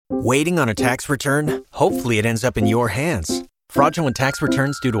Waiting on a tax return? Hopefully it ends up in your hands. Fraudulent tax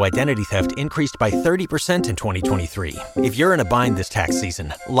returns due to identity theft increased by 30% in 2023. If you're in a bind this tax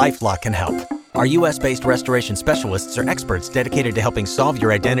season, LifeLock can help. Our U.S.-based restoration specialists are experts dedicated to helping solve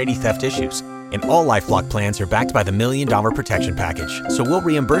your identity theft issues. And all LifeLock plans are backed by the $1 Million Protection Package. So we'll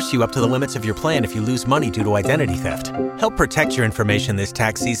reimburse you up to the limits of your plan if you lose money due to identity theft. Help protect your information this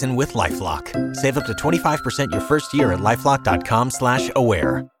tax season with LifeLock. Save up to 25% your first year at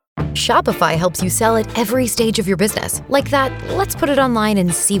LifeLock.com/aware. Shopify helps you sell at every stage of your business. Like that, let's put it online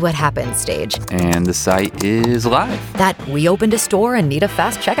and see what happens stage. And the site is live. That we opened a store and need a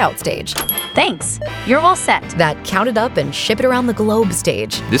fast checkout stage. Thanks. You're all set. That count it up and ship it around the globe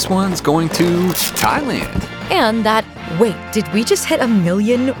stage. This one's going to Thailand. And that, wait, did we just hit 1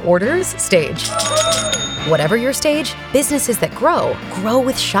 million orders stage? Whatever your stage, businesses that grow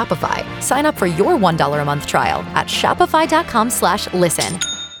with Shopify. Sign up for your $1 a month trial at shopify.com/listen.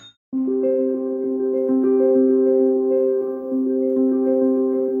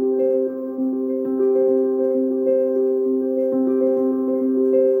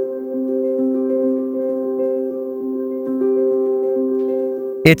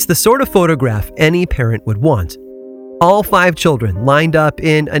 It's the sort of photograph any parent would want. All 5 children lined up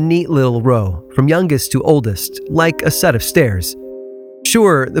in a neat little row, from youngest to oldest, like a set of stairs.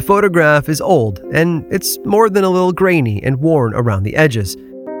 Sure, the photograph is old, and it's more than a little grainy and worn around the edges.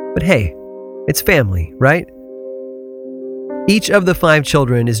 But hey, it's family, right? Each of the 5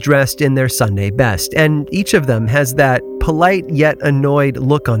 children is dressed in their Sunday best, and each of them has that polite yet annoyed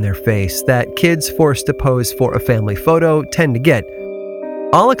look on their face that kids forced to pose for a family photo tend to get.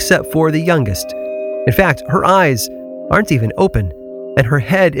 All except for the youngest. In fact, her eyes aren't even open, and her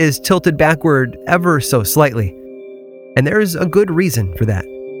head is tilted backward ever so slightly. And there's a good reason for that.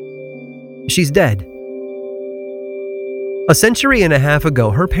 She's dead. A century and a half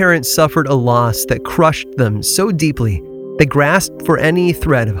ago, her parents suffered a loss that crushed them so deeply, they grasped for any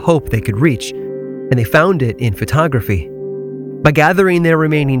thread of hope they could reach, and they found it in photography. By gathering their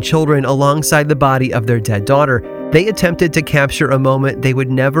remaining children alongside the body of their dead daughter, they attempted to capture a moment they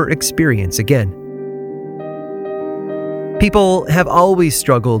would never experience again. People have always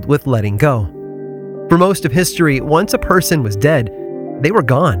struggled with letting go. For most of history, once a person was dead, they were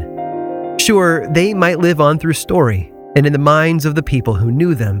gone. Sure, they might live on through story and in the minds of the people who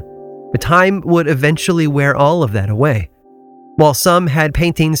knew them, but time would eventually wear all of that away. While some had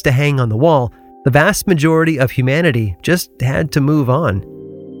paintings to hang on the wall, the vast majority of humanity just had to move on.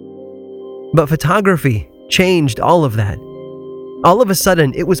 But photography changed all of that. All of a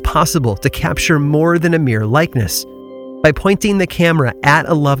sudden, it was possible to capture more than a mere likeness. By pointing the camera at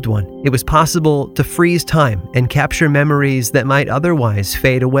a loved one, it was possible to freeze time and capture memories that might otherwise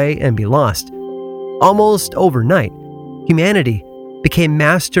fade away and be lost. Almost overnight, humanity became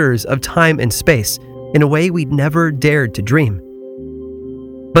masters of time and space in a way we'd never dared to dream.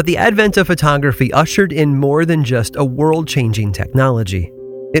 But the advent of photography ushered in more than just a world-changing technology.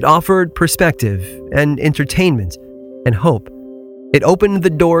 It offered perspective and entertainment and hope. It opened the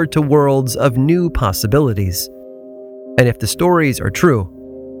door to worlds of new possibilities. And if the stories are true,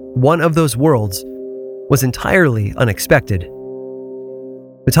 one of those worlds was entirely unexpected.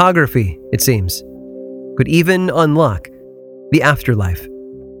 Photography, it seems, could even unlock the afterlife.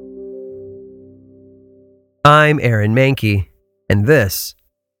 I'm Aaron Mahnke, and this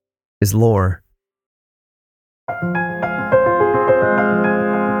is Lore.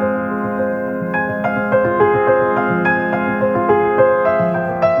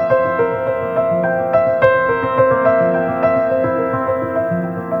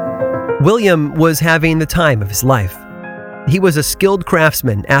 William was having the time of his life. He was a skilled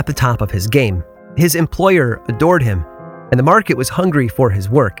craftsman at the top of his game. His employer adored him, and the market was hungry for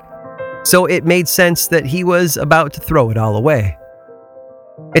his work. So it made sense that he was about to throw it all away.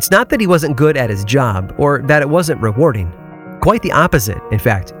 It's not that he wasn't good at his job or that it wasn't rewarding. Quite the opposite, in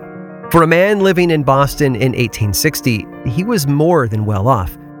fact. For a man living in Boston in 1860, he was more than well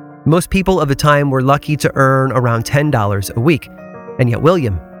off. Most people of the time were lucky to earn around $10 a week, and yet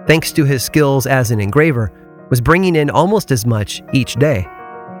William, thanks to his skills as an engraver, was bringing in almost as much each day.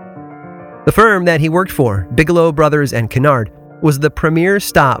 The firm that he worked for, Bigelow Brothers and Kennard, was the premier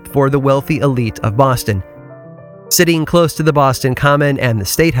stop for the wealthy elite of Boston. Sitting close to the Boston Common and the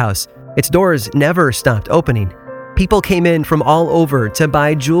State House, its doors never stopped opening. People came in from all over to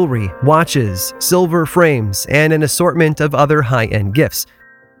buy jewelry, watches, silver frames, and an assortment of other high-end gifts,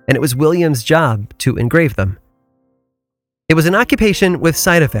 and it was William's job to engrave them. It was an occupation with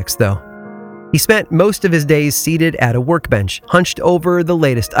side effects, though. He spent most of his days seated at a workbench, hunched over the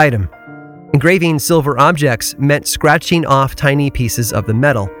latest item. Engraving silver objects meant scratching off tiny pieces of the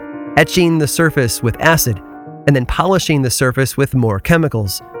metal, etching the surface with acid, and then polishing the surface with more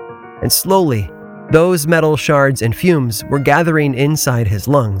chemicals. And slowly, those metal shards and fumes were gathering inside his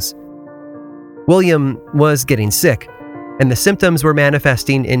lungs. William was getting sick, and the symptoms were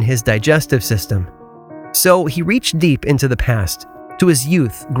manifesting in his digestive system. So he reached deep into the past, to his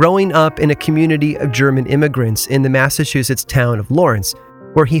youth growing up in a community of German immigrants in the Massachusetts town of Lawrence,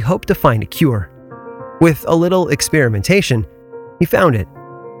 where he hoped to find a cure. With a little experimentation, he found it,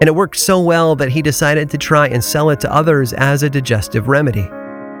 and it worked so well that he decided to try and sell it to others as a digestive remedy.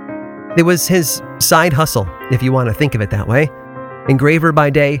 It was his side hustle, if you want to think of it that way. Engraver by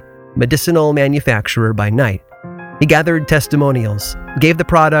day, medicinal manufacturer by night. He gathered testimonials, gave the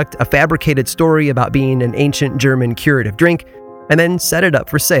product a fabricated story about being an ancient German curative drink, and then set it up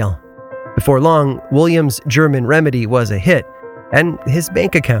for sale. Before long, William's German remedy was a hit, and his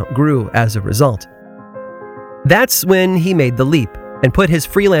bank account grew as a result. That's when he made the leap and put his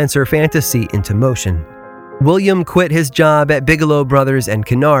freelancer fantasy into motion. William quit his job at Bigelow Brothers and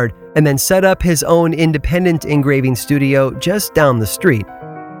Kennard and then set up his own independent engraving studio just down the street.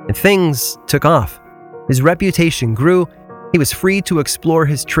 And things took off. His reputation grew, he was free to explore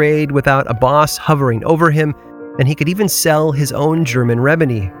his trade without a boss hovering over him, and he could even sell his own German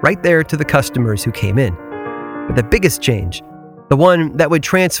remedy right there to the customers who came in. But the biggest change, the one that would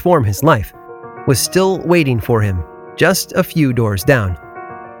transform his life, was still waiting for him, just a few doors down.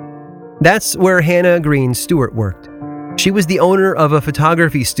 That's where Hannah Green Stewart worked. She was the owner of a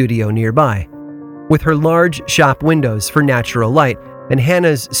photography studio nearby. With her large shop windows for natural light and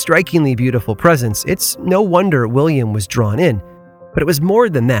Hannah's strikingly beautiful presence, it's no wonder William was drawn in. But it was more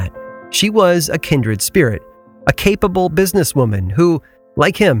than that. She was a kindred spirit, a capable businesswoman who,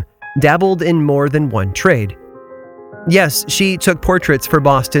 like him, dabbled in more than one trade. Yes, she took portraits for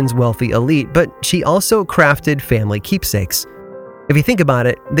Boston's wealthy elite, but she also crafted family keepsakes. If you think about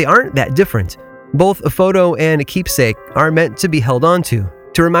it, they aren't that different. Both a photo and a keepsake are meant to be held onto,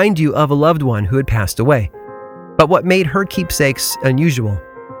 to remind you of a loved one who had passed away. But what made her keepsakes unusual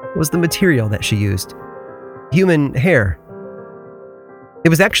was the material that she used: human hair. It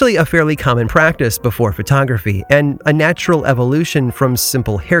was actually a fairly common practice before photography, and a natural evolution from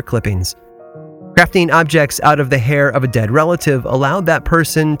simple hair clippings. Crafting objects out of the hair of a dead relative allowed that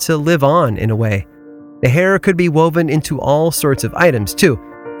person to live on in a way. The hair could be woven into all sorts of items too,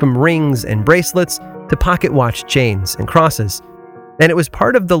 from rings and bracelets to pocket watch chains and crosses. And it was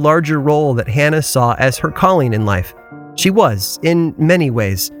part of the larger role that Hannah saw as her calling in life. She was, in many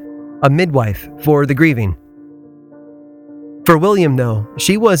ways, a midwife for the grieving. For William, though,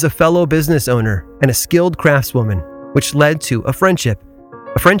 she was a fellow business owner and a skilled craftswoman, which led to a friendship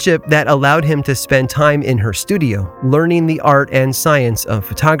that allowed him to spend time in her studio, learning the art and science of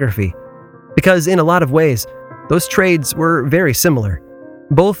photography. Because in a lot of ways, those trades were very similar.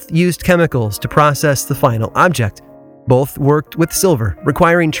 Both used chemicals to process the final object. Both worked with silver,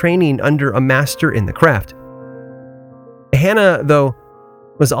 requiring training under a master in the craft. Hannah, though,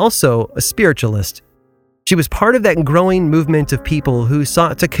 was also a spiritualist. She was part of that growing movement of people who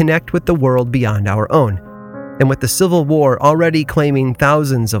sought to connect with the world beyond our own. And with the Civil War already claiming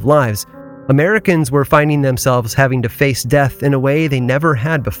thousands of lives, Americans were finding themselves having to face death in a way they never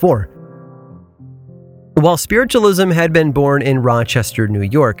had before. While spiritualism had been born in Rochester, New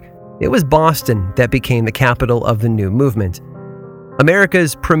York, it was Boston that became the capital of the new movement.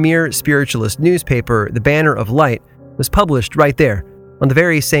 America's premier spiritualist newspaper, The Banner of Light, was published right there, on the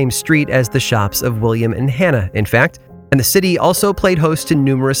very same street as the shops of William and Hannah, in fact, and the city also played host to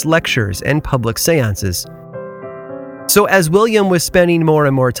numerous lectures and public seances. So as William was spending more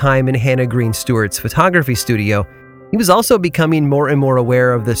and more time in Hannah Green Stewart's photography studio, he was also becoming more and more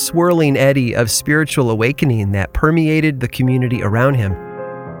aware of the swirling eddy of spiritual awakening that permeated the community around him.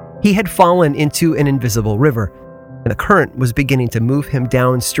 He had fallen into an invisible river, and the current was beginning to move him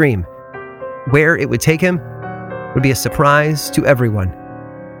downstream. Where it would take him would be a surprise to everyone.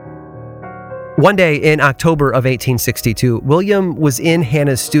 One day in October of 1862, William was in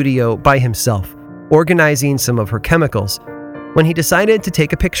Hannah's studio by himself, organizing some of her chemicals, when he decided to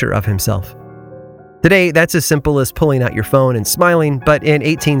take a picture of himself. Today, that's as simple as pulling out your phone and smiling, but in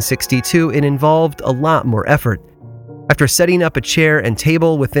 1862, it involved a lot more effort. After setting up a chair and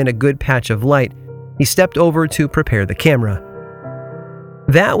table within a good patch of light, he stepped over to prepare the camera.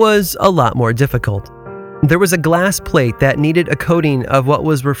 That was a lot more difficult. There was a glass plate that needed a coating of what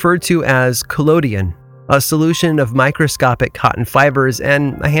was referred to as collodion, a solution of microscopic cotton fibers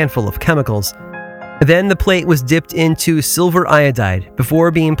and a handful of chemicals. Then the plate was dipped into silver iodide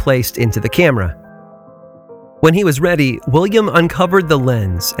before being placed into the camera. When he was ready, William uncovered the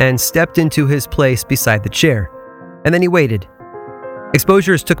lens and stepped into his place beside the chair, and then he waited.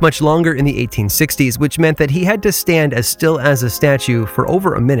 Exposures took much longer in the 1860s, which meant that he had to stand as still as a statue for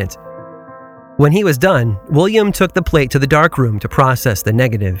over a minute. When he was done, William took the plate to the darkroom to process the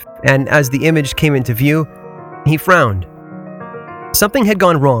negative, and as the image came into view, he frowned. Something had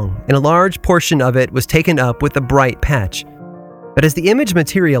gone wrong, and a large portion of it was taken up with a bright patch. But as the image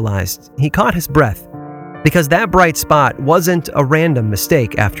materialized, he caught his breath, because that bright spot wasn't a random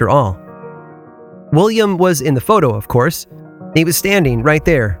mistake after all. William was in the photo, of course. He was standing right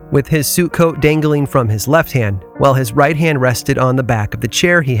there, with his suit coat dangling from his left hand, while his right hand rested on the back of the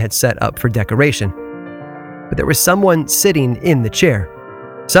chair he had set up for decoration. But there was someone sitting in the chair.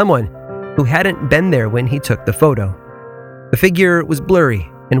 Someone who hadn't been there when he took the photo. The figure was blurry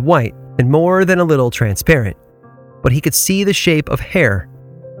and white and more than a little transparent, but he could see the shape of hair,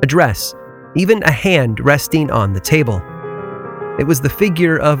 a dress, even a hand resting on the table. It was the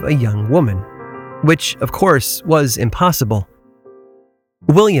figure of a young woman, which, of course, was impossible.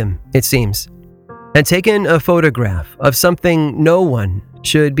 William, it seems, had taken a photograph of something no one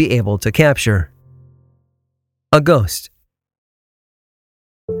should be able to capture. A ghost.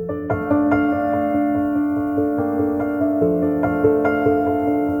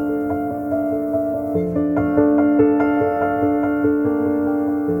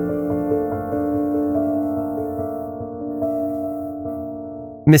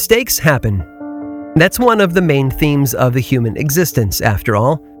 Mistakes happen. That's one of the main themes of the human existence, after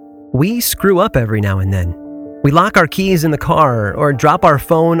all. We screw up every now and then. We lock our keys in the car or drop our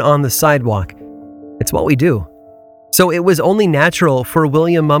phone on the sidewalk. It's what we do. So it was only natural for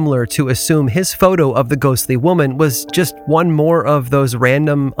William Mumler to assume his photo of the ghostly woman was just one more of those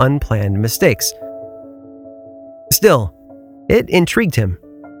random, unplanned mistakes. Still, it intrigued him.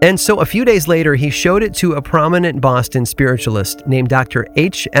 And so a few days later, he showed it to a prominent Boston spiritualist named Dr.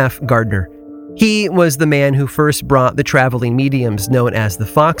 H.F. Gardner. He was the man who first brought the traveling mediums known as the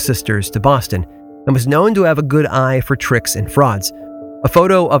Fox Sisters to Boston, and was known to have a good eye for tricks and frauds. A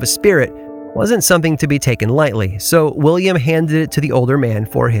photo of a spirit wasn't something to be taken lightly, so William handed it to the older man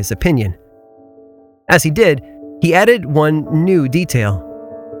for his opinion. As he did, he added one new detail.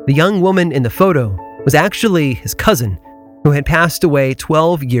 The young woman in the photo was actually his cousin, who had passed away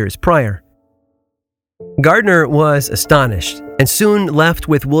 12 years prior. Gardner was astonished and soon left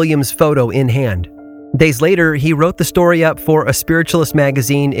with William's photo in hand. Days later, he wrote the story up for a spiritualist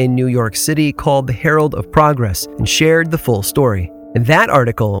magazine in New York City called the Herald of Progress and shared the full story. And that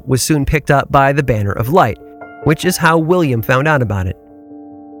article was soon picked up by the Banner of Light, which is how William found out about it.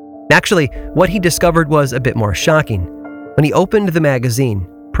 Actually, what he discovered was a bit more shocking. When he opened the magazine,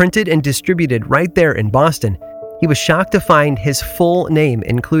 printed and distributed right there in Boston, he was shocked to find his full name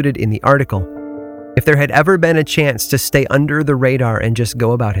included in the article. If there had ever been a chance to stay under the radar and just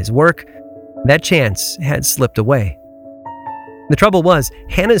go about his work, that chance had slipped away. The trouble was,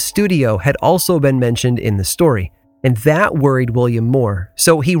 Hannah's studio had also been mentioned in the story, and that worried William more,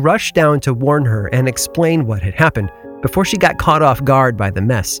 so he rushed down to warn her and explain what had happened before she got caught off guard by the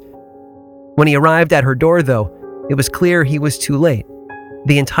mess. When he arrived at her door, though, it was clear he was too late.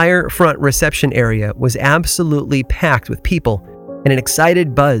 The entire front reception area was absolutely packed with people, and an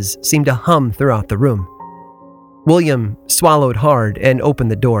excited buzz seemed to hum throughout the room. William swallowed hard and opened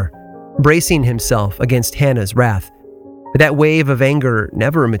the door, bracing himself against Hannah's wrath. But that wave of anger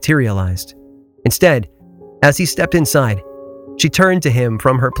never materialized. Instead, as he stepped inside, she turned to him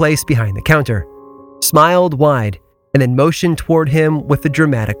from her place behind the counter, smiled wide, and then motioned toward him with a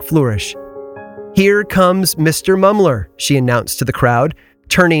dramatic flourish. "Here comes Mr. Mumler," she announced to the crowd,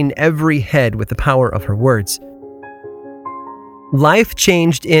 turning every head with the power of her words. Life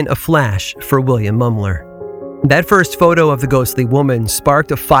changed in a flash for William Mumler. That first photo of the ghostly woman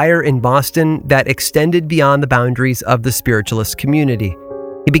sparked a fire in Boston that extended beyond the boundaries of the spiritualist community.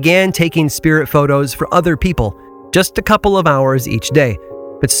 He began taking spirit photos for other people, just a couple of hours each day,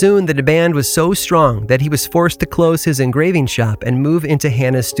 but soon the demand was so strong that he was forced to close his engraving shop and move into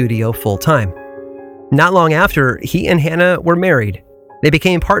Hannah's studio full-time. Not long after, he and Hannah were married. They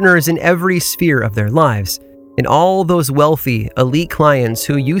became partners in every sphere of their lives, and all those wealthy, elite clients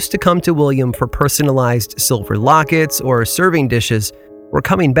who used to come to William for personalized silver lockets or serving dishes were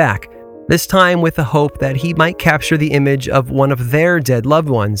coming back, this time with the hope that he might capture the image of one of their dead loved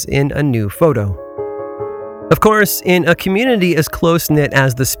ones in a new photo. Of course, in a community as close-knit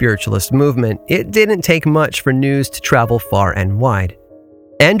as the spiritualist movement, it didn't take much for news to travel far and wide.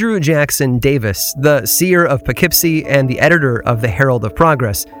 Andrew Jackson Davis, the seer of Poughkeepsie and the editor of the Herald of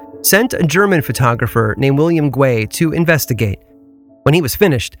Progress, sent a German photographer named William Guay to investigate. When he was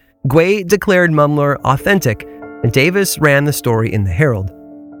finished, Guay declared Mumler authentic, and Davis ran the story in the Herald.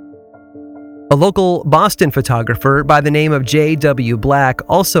 A local Boston photographer by the name of J.W. Black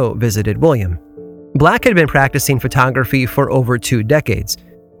also visited William. Black had been practicing photography for over 2 decades.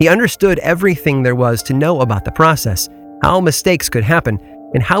 He understood everything there was to know about the process, how mistakes could happen,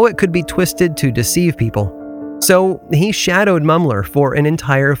 and how it could be twisted to deceive people. So he shadowed Mumler for an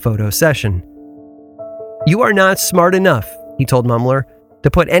entire photo session. "You are not smart enough," he told Mumler,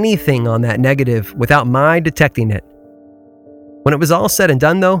 "to put anything on that negative without my detecting it." When it was all said and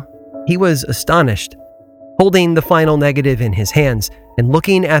done, though, he was astonished. Holding the final negative in his hands and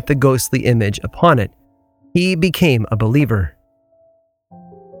looking at the ghostly image upon it, he became a believer.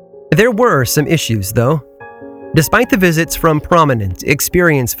 There were some issues, though. Despite the visits from prominent,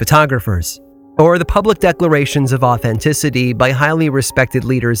 experienced photographers, or the public declarations of authenticity by highly respected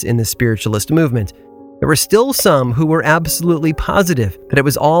leaders in the spiritualist movement, there were still some who were absolutely positive that it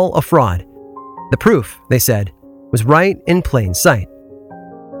was all a fraud. The proof, they said, was right in plain sight.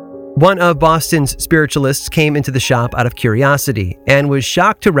 One of Boston's spiritualists came into the shop out of curiosity and was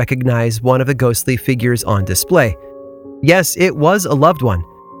shocked to recognize one of the ghostly figures on display. Yes, it was a loved one,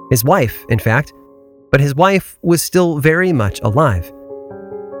 his wife, in fact, but his wife was still very much alive.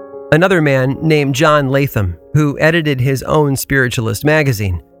 Another man named John Latham, who edited his own spiritualist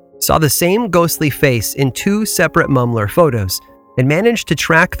magazine, saw the same ghostly face in 2 separate Mumler photos and managed to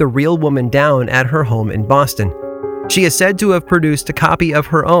track the real woman down at her home in Boston. She is said to have produced a copy of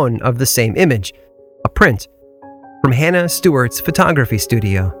her own of the same image, a print, from Hannah Stewart's photography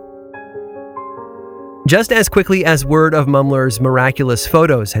studio. Just as quickly as word of Mumler's miraculous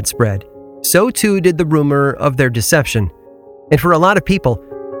photos had spread, so too did the rumor of their deception. And for a lot of people,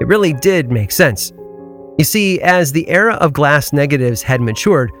 it really did make sense. You see, as the era of glass negatives had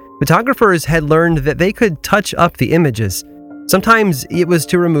matured, photographers had learned that they could touch up the images. Sometimes it was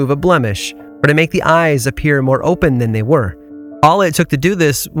to remove a blemish, or to make the eyes appear more open than they were. All it took to do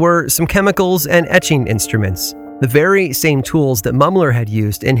this were some chemicals and etching instruments, the very same tools that Mumler had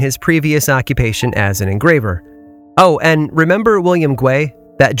used in his previous occupation as an engraver. Oh, and remember William Guay,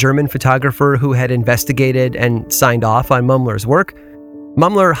 that German photographer who had investigated and signed off on Mumler's work?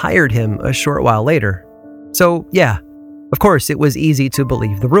 Mumler hired him a short while later. So yeah, of course it was easy to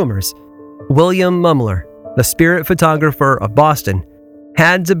believe the rumors. William Mumler, the spirit photographer of Boston,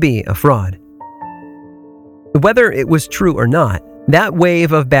 had to be a fraud. Whether it was true or not, that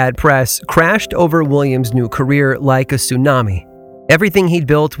wave of bad press crashed over William's new career like a tsunami. Everything he'd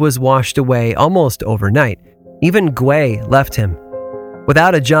built was washed away almost overnight. Even Guay left him.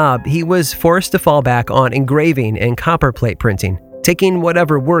 Without a job, he was forced to fall back on engraving and copperplate printing, taking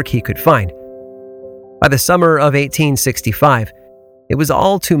whatever work he could find. By the summer of 1865, it was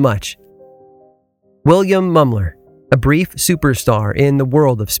all too much. William Mumler, a brief superstar in the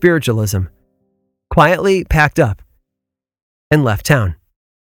world of spiritualism, quietly packed up and left town.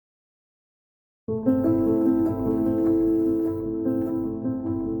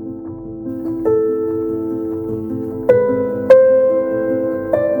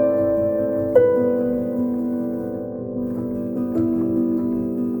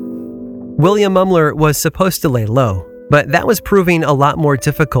 William Mumler was supposed to lay low, but that was proving a lot more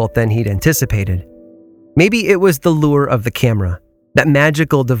difficult than he'd anticipated. Maybe it was the lure of the camera, that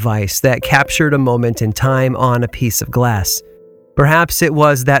magical device that captured a moment in time on a piece of glass. Perhaps it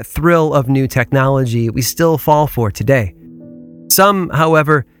was that thrill of new technology we still fall for today. Some,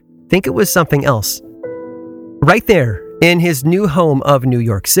 however, think it was something else. Right there, in his new home of New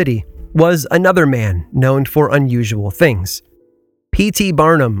York City, was another man known for unusual things. P.T.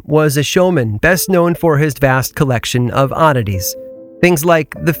 Barnum was a showman best known for his vast collection of oddities. Things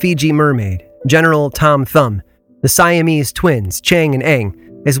like the Fiji Mermaid, General Tom Thumb, the Siamese twins Chang and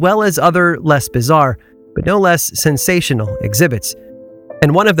Eng, as well as other less bizarre, but no less sensational exhibits.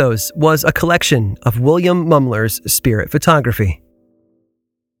 And one of those was a collection of William Mumler's spirit photography.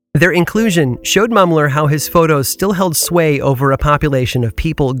 Their inclusion showed Mumler how his photos still held sway over a population of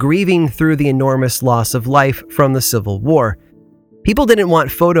people grieving through the enormous loss of life from the Civil War. People didn't want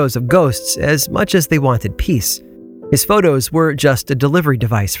photos of ghosts as much as they wanted peace. His photos were just a delivery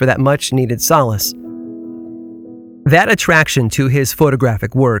device for that much-needed solace. That attraction to his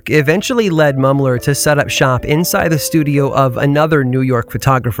photographic work eventually led Mumler to set up shop inside the studio of another New York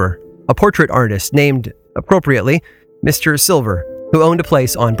photographer, a portrait artist named, appropriately, Mr. Silver, who owned a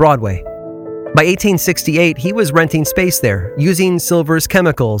place on Broadway. By 1868, he was renting space there, using Silver's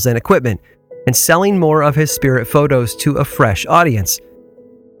chemicals and equipment, and selling more of his spirit photos to a fresh audience.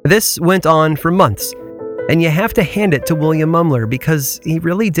 This went on for months, and you have to hand it to William Mumler because he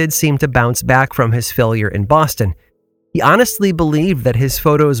really did seem to bounce back from his failure in Boston. He honestly believed that his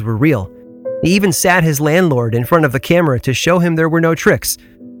photos were real. He even sat his landlord in front of the camera to show him there were no tricks.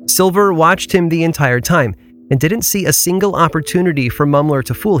 Silver watched him the entire time and didn't see a single opportunity for Mumler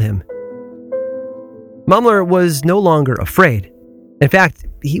to fool him. Mumler was no longer afraid. In fact,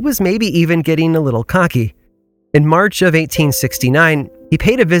 he was maybe even getting a little cocky. In March of 1869, he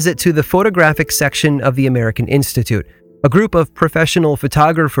paid a visit to the photographic section of the American Institute, a group of professional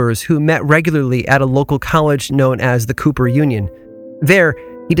photographers who met regularly at a local college known as the Cooper Union. There,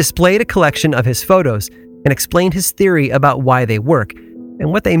 he displayed a collection of his photos and explained his theory about why they work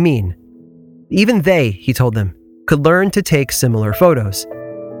and what they mean. Even they, he told them, could learn to take similar photos.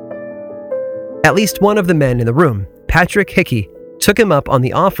 At least one of the men in the room, Patrick Hickey, took him up on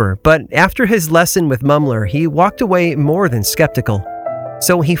the offer, but after his lesson with Mumler, he walked away more than skeptical.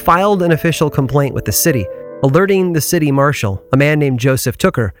 So he filed an official complaint with the city, alerting the city marshal, a man named Joseph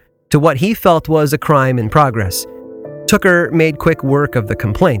Tooker, to what he felt was a crime in progress. Tooker made quick work of the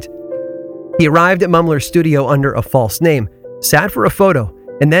complaint. He arrived at Mumler's studio under a false name, sat for a photo,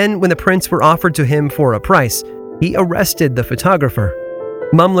 and then when the prints were offered to him for a price, he arrested the photographer.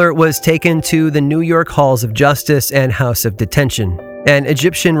 Mumler was taken to the New York Halls of Justice and House of Detention, an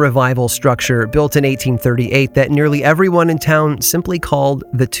Egyptian revival structure built in 1838 that nearly everyone in town simply called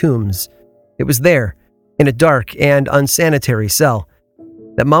the Tombs. It was there, in a dark and unsanitary cell,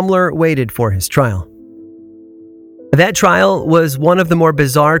 that Mumler waited for his trial. That trial was one of the more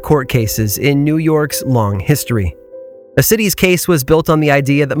bizarre court cases in New York's long history. The city's case was built on the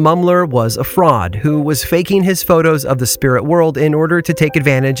idea that Mumler was a fraud who was faking his photos of the spirit world in order to take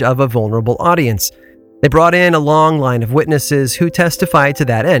advantage of a vulnerable audience. They brought in a long line of witnesses who testified to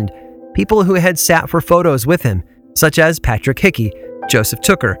that end, people who had sat for photos with him, such as Patrick Hickey, Joseph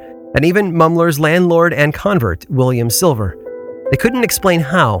Tooker, and even Mumler's landlord and convert, William Silver. They couldn't explain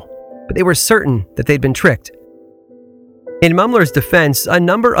how, but they were certain that they'd been tricked. In Mumler's defense, a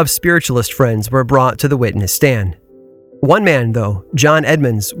number of spiritualist friends were brought to the witness stand. One man, though, John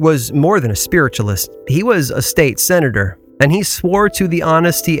Edmonds, was more than a spiritualist. He was a state senator, and he swore to the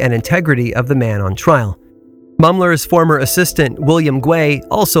honesty and integrity of the man on trial. Mumler's former assistant, William Guay,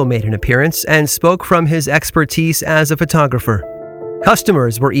 also made an appearance and spoke from his expertise as a photographer.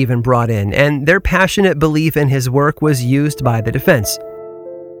 Customers were even brought in, and their passionate belief in his work was used by the defense.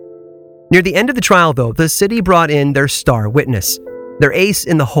 Near the end of the trial, though, the city brought in their star witness, their ace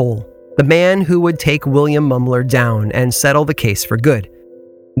in the hole, the man who would take William Mumler down and settle the case for good.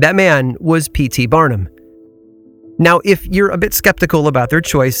 That man was P.T. Barnum. Now, if you're a bit skeptical about their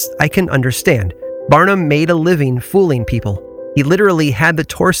choice, I can understand. Barnum made a living fooling people. He literally had the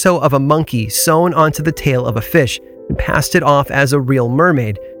torso of a monkey sewn onto the tail of a fish and passed it off as a real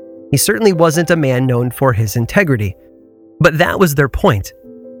mermaid. He certainly wasn't a man known for his integrity. But that was their point.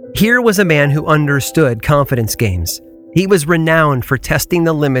 Here was a man who understood confidence games. He was renowned for testing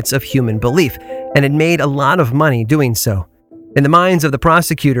the limits of human belief and had made a lot of money doing so. In the minds of the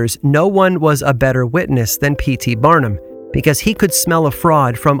prosecutors, no one was a better witness than P.T. Barnum because he could smell a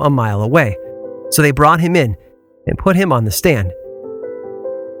fraud from a mile away. So they brought him in and put him on the stand.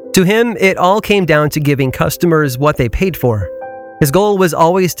 To him, it all came down to giving customers what they paid for. His goal was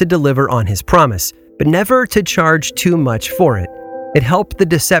always to deliver on his promise, but never to charge too much for it. It helped the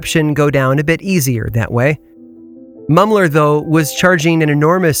deception go down a bit easier that way. Mumler, though, was charging an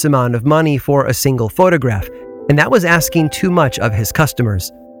enormous amount of money for a single photograph, and that was asking too much of his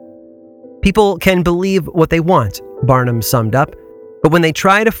customers. People can believe what they want, Barnum summed up, but when they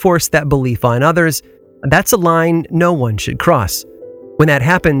try to force that belief on others, that's a line no one should cross. When that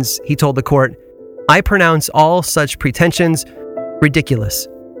happens, he told the court, I pronounce all such pretensions ridiculous.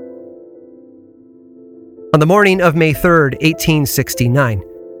 On the morning of May 3rd, 1869,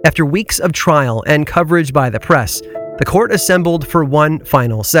 after weeks of trial and coverage by the press, the court assembled for one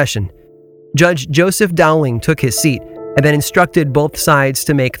final session. Judge Joseph Dowling took his seat and then instructed both sides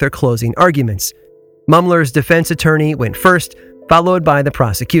to make their closing arguments. Mumler's defense attorney went first, followed by the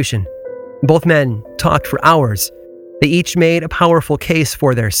prosecution. Both men talked for hours. They each made a powerful case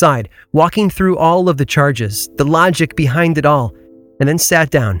for their side, walking through all of the charges, the logic behind it all, and then sat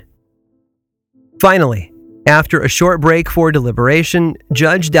down. Finally, after a short break for deliberation,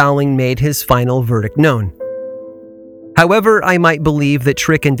 Judge Dowling made his final verdict known. However, I might believe that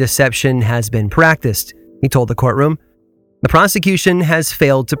trick and deception has been practiced, he told the courtroom. The prosecution has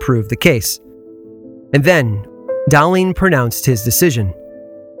failed to prove the case. And then, Dowling pronounced his decision.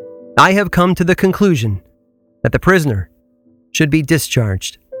 I have come to the conclusion that the prisoner should be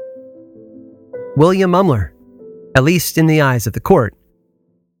discharged. William Mumler, at least in the eyes of the court,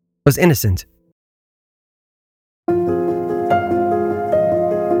 was innocent.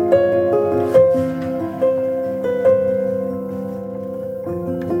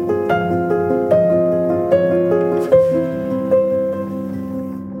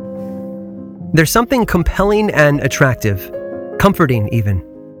 There's something compelling and attractive, comforting even,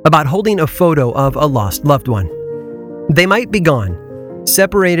 about holding a photo of a lost loved one. They might be gone,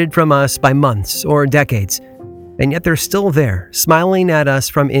 separated from us by months or decades, and yet they're still there, smiling at us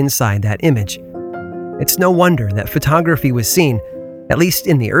from inside that image. It's no wonder that photography was seen, at least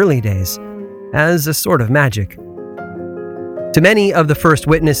in the early days, as a sort of magic. To many of the first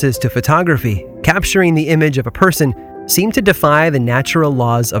witnesses to photography, capturing the image of a person seemed to defy the natural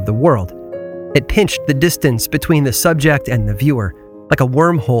laws of the world. It pinched the distance between the subject and the viewer, like a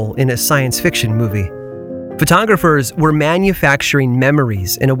wormhole in a science fiction movie. Photographers were manufacturing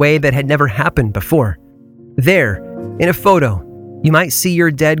memories in a way that had never happened before. There, in a photo, you might see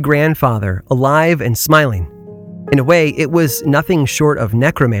your dead grandfather alive and smiling. In a way, it was nothing short of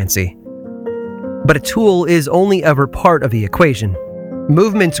necromancy. But a tool is only ever part of the equation.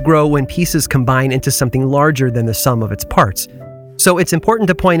 Movements grow when pieces combine into something larger than the sum of its parts. So it's important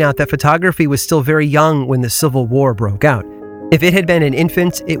to point out that photography was still very young when the Civil War broke out. If it had been an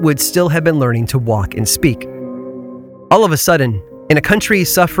infant, it would still have been learning to walk and speak. All of a sudden, in a country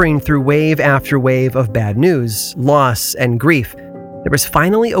suffering through wave after wave of bad news, loss, and grief, there was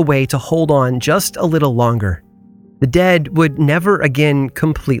finally a way to hold on just a little longer. The dead would never again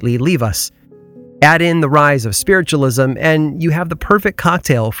completely leave us. Add in the rise of spiritualism, and you have the perfect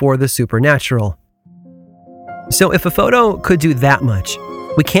cocktail for the supernatural. So if a photo could do that much,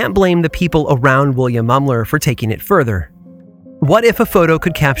 we can't blame the people around William Mumler for taking it further. What if a photo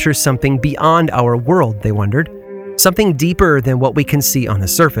could capture something beyond our world, they wondered? Something deeper than what we can see on the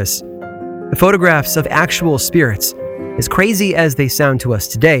surface. The photographs of actual spirits, as crazy as they sound to us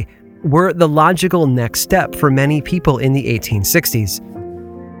today, were the logical next step for many people in the 1860s.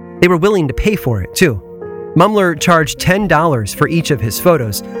 They were willing to pay for it, too. Mumler charged $10 for each of his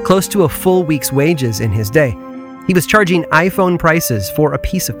photos, close to a full week's wages in his day. He was charging iPhone prices for a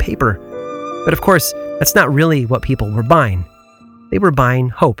piece of paper. But of course, that's not really what people were buying. They were buying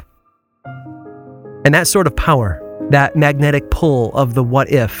hope. And that sort of power, that magnetic pull of the what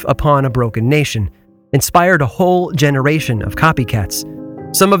if upon a broken nation, inspired a whole generation of copycats.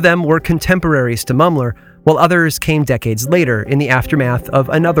 Some of them were contemporaries to Mumler, while others came decades later in the aftermath of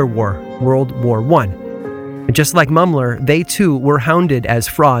another war, World War I. And just like Mumler, they too were hounded as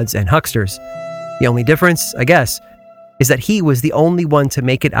frauds and hucksters. The only difference, I guess, is that he was the only one to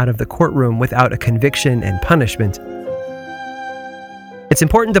make it out of the courtroom without a conviction and punishment. It's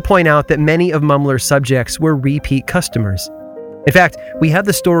important to point out that many of Mumler's subjects were repeat customers. In fact, we have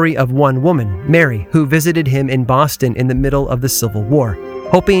the story of one woman, Mary, who visited him in Boston in the middle of the Civil War,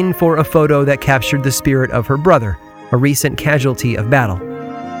 hoping for a photo that captured the spirit of her brother, a recent casualty of battle.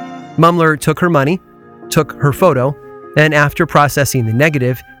 Mumler took her money, took her photo, and after processing the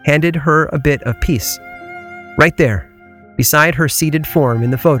negative, handed her a bit of peace. Right there, beside her seated form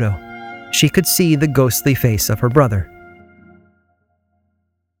in the photo, she could see the ghostly face of her brother.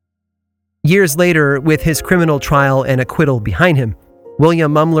 Years later, with his criminal trial and acquittal behind him,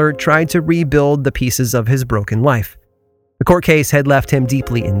 William Mumler tried to rebuild the pieces of his broken life. The court case had left him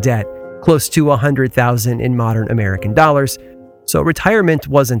deeply in debt, close to $100,000 in modern American dollars, so retirement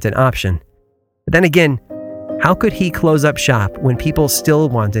wasn't an option. But then again, how could he close up shop when people still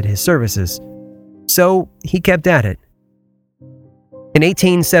wanted his services? So he kept at it. In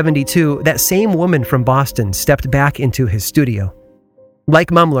 1872, that same woman from Boston stepped back into his studio. Like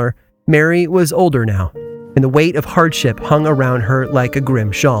Mumler, Mary was older now, and the weight of hardship hung around her like a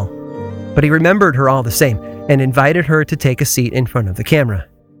grim shawl. But he remembered her all the same and invited her to take a seat in front of the camera.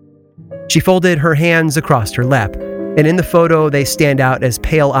 She folded her hands across her lap, and in the photo they stand out as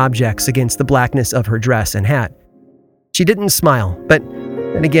pale objects against the blackness of her dress and hat. She didn't smile, but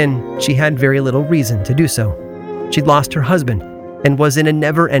then again, she had very little reason to do so. She'd lost her husband and was in a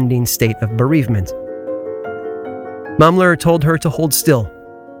never-ending state of bereavement. Mumler told her to hold still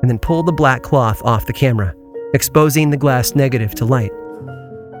and then pull the black cloth off the camera, exposing the glass negative to light.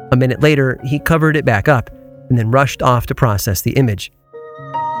 A minute later, he covered it back up and then rushed off to process the image.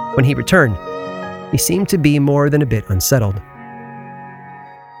 When he returned, he seemed to be more than a bit unsettled.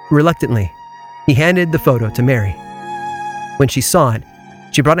 Reluctantly, he handed the photo to Mary. When she saw it,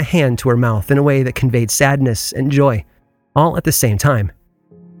 she brought a hand to her mouth in a way that conveyed sadness and joy, all at the same time.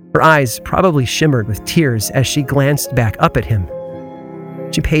 Her eyes probably shimmered with tears as she glanced back up at him.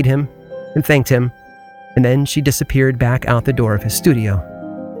 She paid him and thanked him, and then she disappeared back out the door of his studio.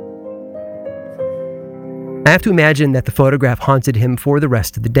 I have to imagine that the photograph haunted him for the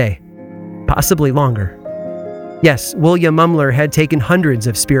rest of the day, possibly longer. Yes, William Mumler had taken hundreds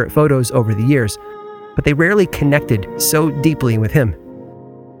of spirit photos over the years, but they rarely connected so deeply with him.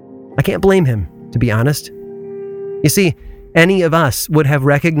 I can't blame him, to be honest. You see, any of us would have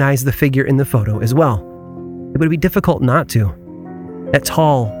recognized the figure in the photo as well. It would be difficult not to. That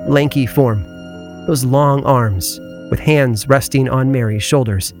tall, lanky form, those long arms with hands resting on Mary's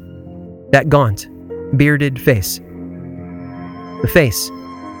shoulders, that gaunt, bearded face, the face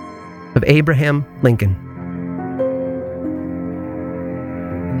of Abraham Lincoln.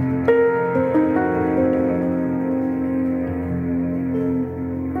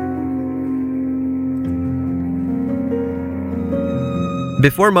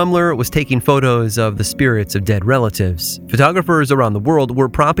 Before Mumler was taking photos of the spirits of dead relatives, photographers around the world were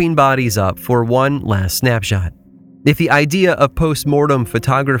propping bodies up for one last snapshot. If the idea of post-mortem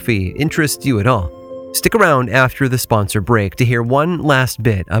photography interests you at all, stick around after the sponsor break to hear one last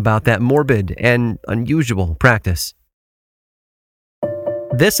bit about that morbid and unusual practice.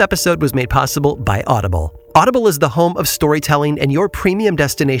 This episode was made possible by Audible. Audible is the home of storytelling and your premium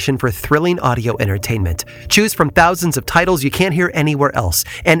destination for thrilling audio entertainment. Choose from thousands of titles you can't hear anywhere else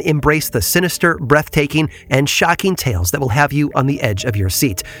and embrace the sinister, breathtaking, and shocking tales that will have you on the edge of your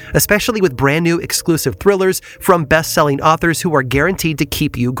seat, especially with brand new exclusive thrillers from best-selling authors who are guaranteed to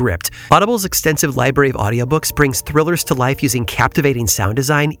keep you gripped. Audible's extensive library of audiobooks brings thrillers to life using captivating sound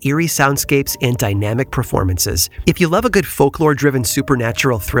design, eerie soundscapes, and dynamic performances. If you love a good folklore-driven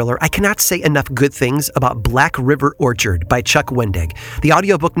supernatural thriller, I cannot say enough good things about Black River Orchard by Chuck Wendig. The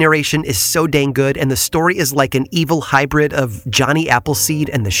audiobook narration is so dang good, and the story is like an evil hybrid of Johnny Appleseed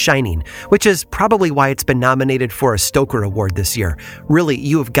and The Shining, which is probably why it's been nominated for a Stoker Award this year. Really,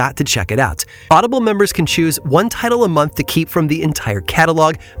 you have got to check it out. Audible members can choose one title a month to keep from the entire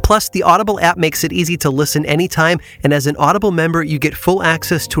catalog. Plus, the Audible app makes it easy to listen anytime, and as an Audible member, you get full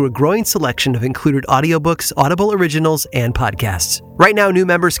access to a growing selection of included audiobooks, Audible originals, and podcasts. Right now, new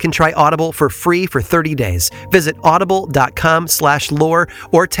members can try Audible for free for 30 days. Visit audible.com/lore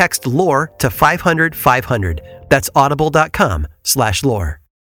or text LORE to 500-500. That's audible.com/lore.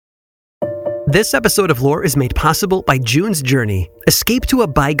 This episode of Lore is made possible by June's Journey. Escape to a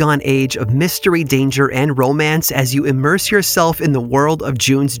bygone age of mystery, danger, and romance as you immerse yourself in the world of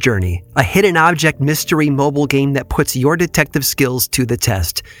June's Journey, a hidden object mystery mobile game that puts your detective skills to the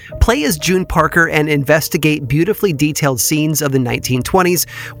test. Play as June Parker and investigate beautifully detailed scenes of the 1920s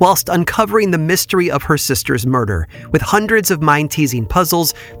whilst uncovering the mystery of her sister's murder. With hundreds of mind-teasing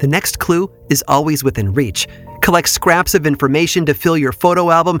puzzles, the next clue is always within reach. Collect scraps of information to fill your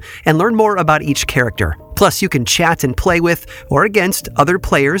photo album and learn more about each character. Plus, you can chat and play with or against other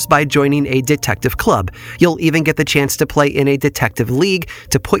players by joining a detective club. You'll even get the chance to play in a detective league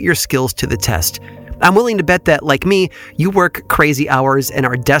to put your skills to the test. I'm willing to bet that, like me, you work crazy hours and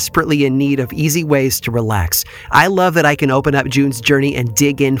are desperately in need of easy ways to relax. I love that I can open up June's Journey and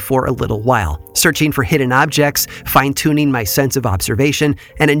dig in for a little while, searching for hidden objects, fine-tuning my sense of observation,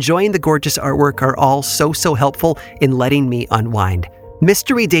 and enjoying the gorgeous artwork are all so helpful in letting me unwind.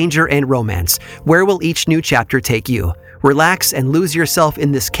 Mystery, danger, and romance. Where will each new chapter take you? Relax and lose yourself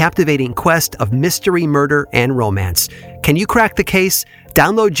in this captivating quest of mystery, murder, and romance. Can you crack the case?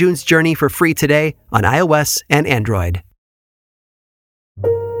 Download June's Journey for free today on iOS and Android.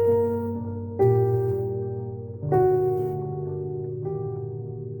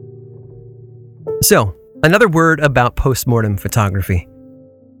 So, another word about postmortem photography.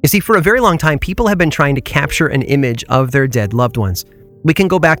 You see, for a very long time, people have been trying to capture an image of their dead loved ones. We can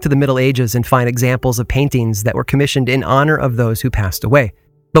go back to the Middle Ages and find examples of paintings that were commissioned in honor of those who passed away.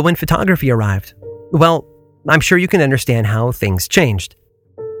 But when photography arrived, well, I'm sure you can understand how things changed.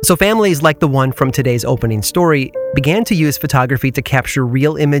 So families like the one from today's opening story began to use photography to capture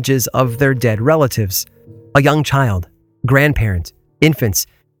real images of their dead relatives. A young child, grandparent, infants,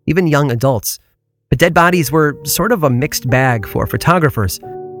 even young adults. But dead bodies were sort of a mixed bag for photographers.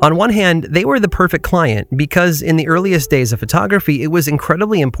 On one hand, they were the perfect client because in the earliest days of photography, it was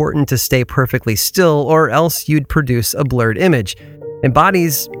incredibly important to stay perfectly still or else you'd produce a blurred image, and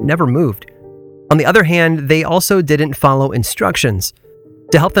bodies never moved. On the other hand, they also didn't follow instructions.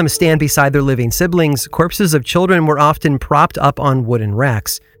 To help them stand beside their living siblings, corpses of children were often propped up on wooden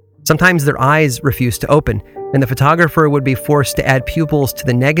racks. Sometimes their eyes refused to open, and the photographer would be forced to add pupils to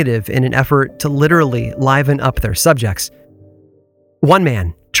the negative in an effort to literally liven up their subjects. One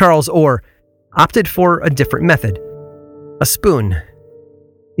man, Charles Orr, opted for a different method. A spoon.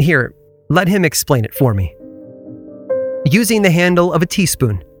 Here, let him explain it for me. Using the handle of a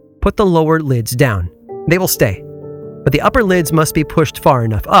teaspoon, put the lower lids down. They will stay. But the upper lids must be pushed far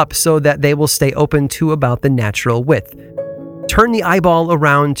enough up so that they will stay open to about the natural width. Turn the eyeball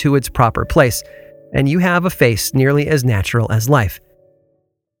around to its proper place, and you have a face nearly as natural as life.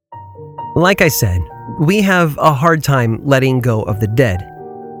 Like I said, we have a hard time letting go of the dead.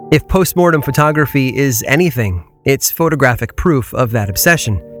 If postmortem photography is anything, It's photographic proof of that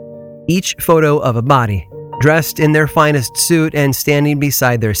obsession. Each photo of a body, dressed in their finest suit and standing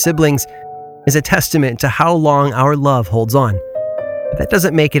beside their siblings, is a testament to how long our love holds on. But that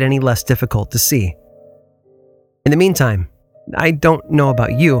doesn't make it any less difficult to see. In the meantime, I don't know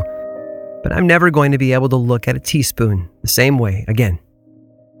about you, but I'm never going to be able to look at a teaspoon the same way again.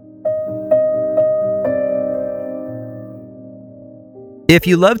 If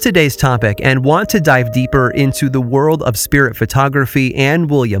you love today's topic and want to dive deeper into the world of spirit photography and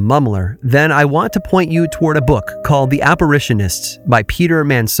William Mumler, then I want to point you toward a book called The Apparitionists by Peter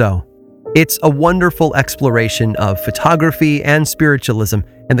Manseau. It's a wonderful exploration of photography and spiritualism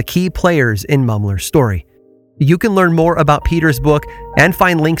and the key players in Mumler's story. You can learn more about Peter's book and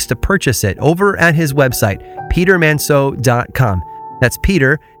find links to purchase it over at his website, petermanseau.com. That's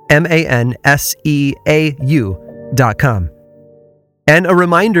Peter, Manseau.com. And a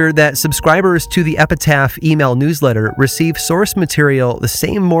reminder that subscribers to the Epitaph email newsletter receive source material the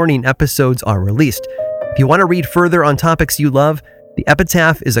same morning episodes are released. If you want to read further on topics you love, the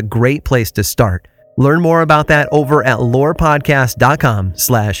Epitaph is a great place to start. Learn more about that over at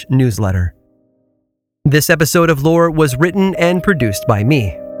lorepodcast.com/newsletter. This episode of Lore was written and produced by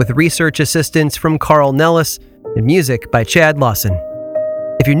me, with research assistance from Carl Nellis and music by Chad Lawson.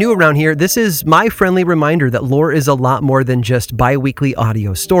 If you're new around here, this is my friendly reminder that Lore is a lot more than just bi-weekly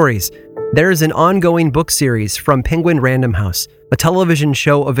audio stories. There's an ongoing book series from Penguin Random House, a television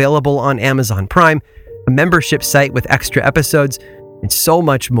show available on Amazon Prime, a membership site with extra episodes, and so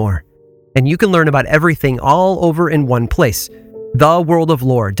much more. And you can learn about everything all over in one place,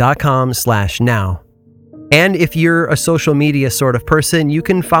 theworldoflore.com/now. And if you're a social media sort of person, you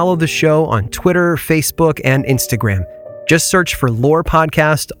can follow the show on Twitter, Facebook, and Instagram. Just search for Lore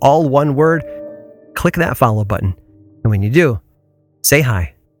Podcast, all one word. Click that follow button. And when you do, say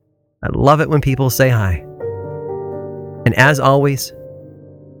hi. I love it when people say hi. And as always,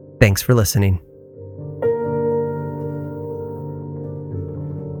 thanks for listening.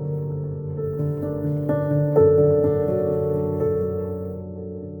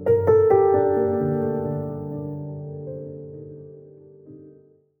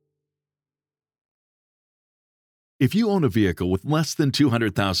 If you own a vehicle with less than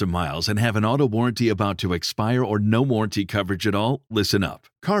 200,000 miles and have an auto warranty about to expire or no warranty coverage at all, listen up.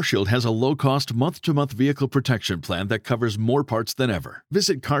 CarShield has a low-cost month-to-month vehicle protection plan that covers more parts than ever.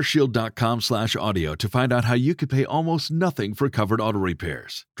 Visit carshield.com/audio to find out how you could pay almost nothing for covered auto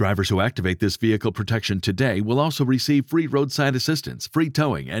repairs. Drivers who activate this vehicle protection today will also receive free roadside assistance, free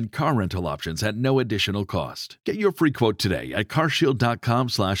towing, and car rental options at no additional cost. Get your free quote today at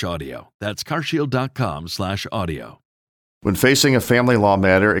carshield.com/audio. That's carshield.com/audio. When facing a family law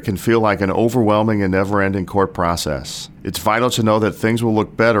matter, it can feel like an overwhelming and never-ending court process. It's vital to know that things will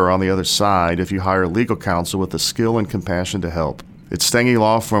look better on the other side if you hire legal counsel with the skill and compassion to help. At Stengy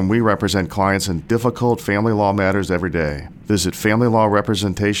Law Firm, we represent clients in difficult family law matters every day. Visit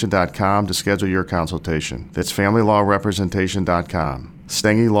FamilyLawRepresentation.com to schedule your consultation. That's FamilyLawRepresentation.com.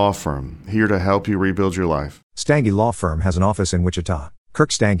 Stengy Law Firm, here to help you rebuild your life. Stengy Law Firm has an office in Wichita.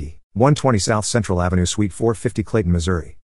 Kirk Stengy, 120 South Central Avenue, Suite 450, Clayton, Missouri.